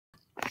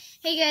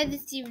Hey guys,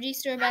 it's EVG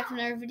Store back with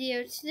another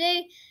video.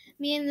 Today,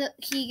 me and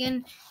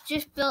Keegan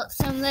just built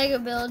some Lego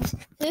builds.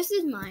 This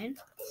is mine.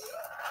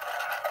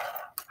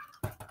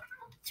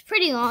 It's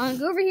pretty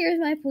long. Over here is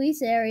my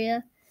police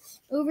area.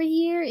 Over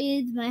here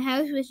is my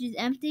house, which is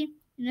empty.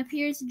 And up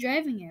here is the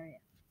driving area.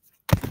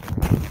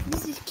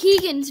 This is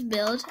Keegan's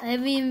build. I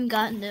haven't even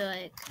gotten to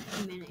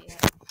a minute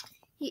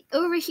yet.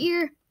 Over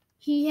here,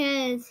 he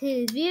has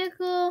his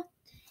vehicle.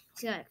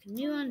 He's got a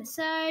canoe on the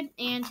side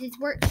and his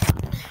workshop.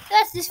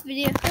 That's this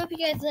video. Hope you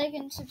guys like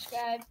and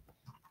subscribe.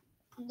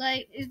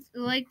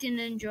 Liked and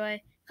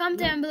enjoy. Comment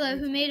down below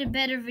who made a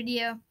better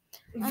video.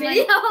 Who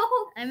made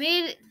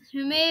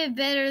a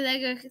better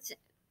Lego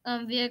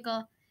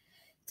vehicle.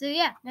 So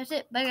yeah, that's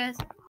it. Bye guys.